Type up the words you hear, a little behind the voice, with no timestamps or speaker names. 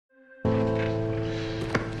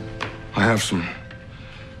I have some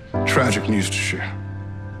tragic news to share.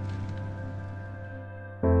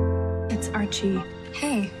 It's Archie.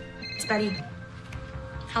 Hey, it's Betty.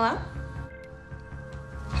 Hello?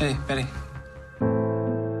 Hey, Betty.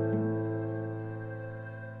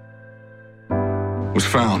 Was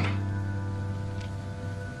found.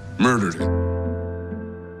 Murdered.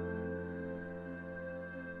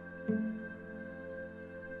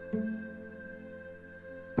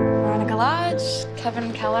 Veronica Lodge,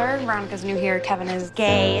 Kevin Keller. Veronica's new here. Kevin is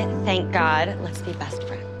gay, thank God. Let's be best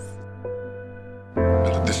friends.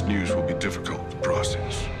 And this news will be difficult to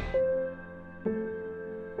process.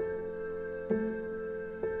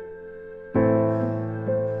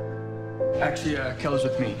 Actually, Keller's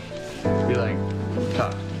with me. We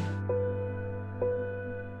talk.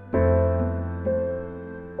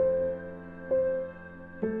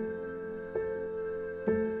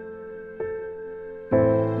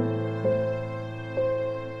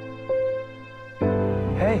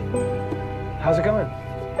 Hey, how's it going?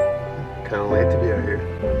 Kind of late to be out here.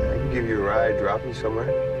 I can give you a ride, drop you somewhere.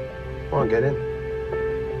 Come on, get in.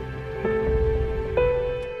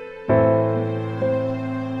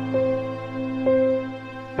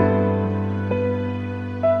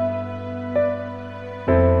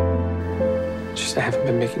 Just I haven't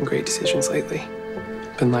been making great decisions lately.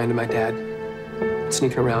 Been lying to my dad,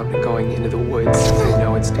 sneaking around and going into the woods. I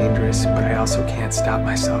know it's dangerous, but I also can't stop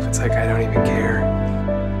myself. It's like I don't even care.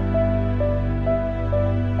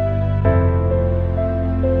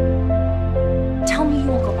 Tell me you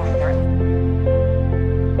won't go back there.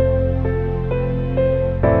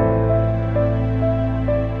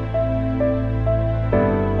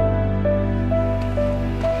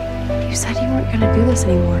 You said you weren't gonna do this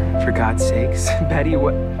anymore. For God's sakes, Betty,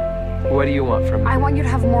 what do you want from me? I want you to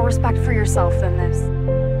have more respect for yourself than this.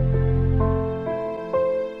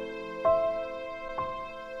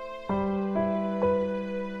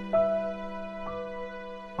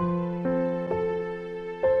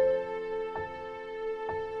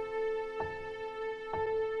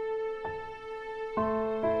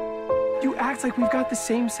 You act like we've got the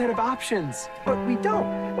same set of options, but we don't.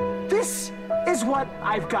 This is what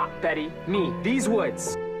I've got, Betty. Me, these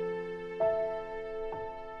woods.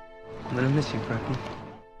 I'm gonna miss you, Freckle.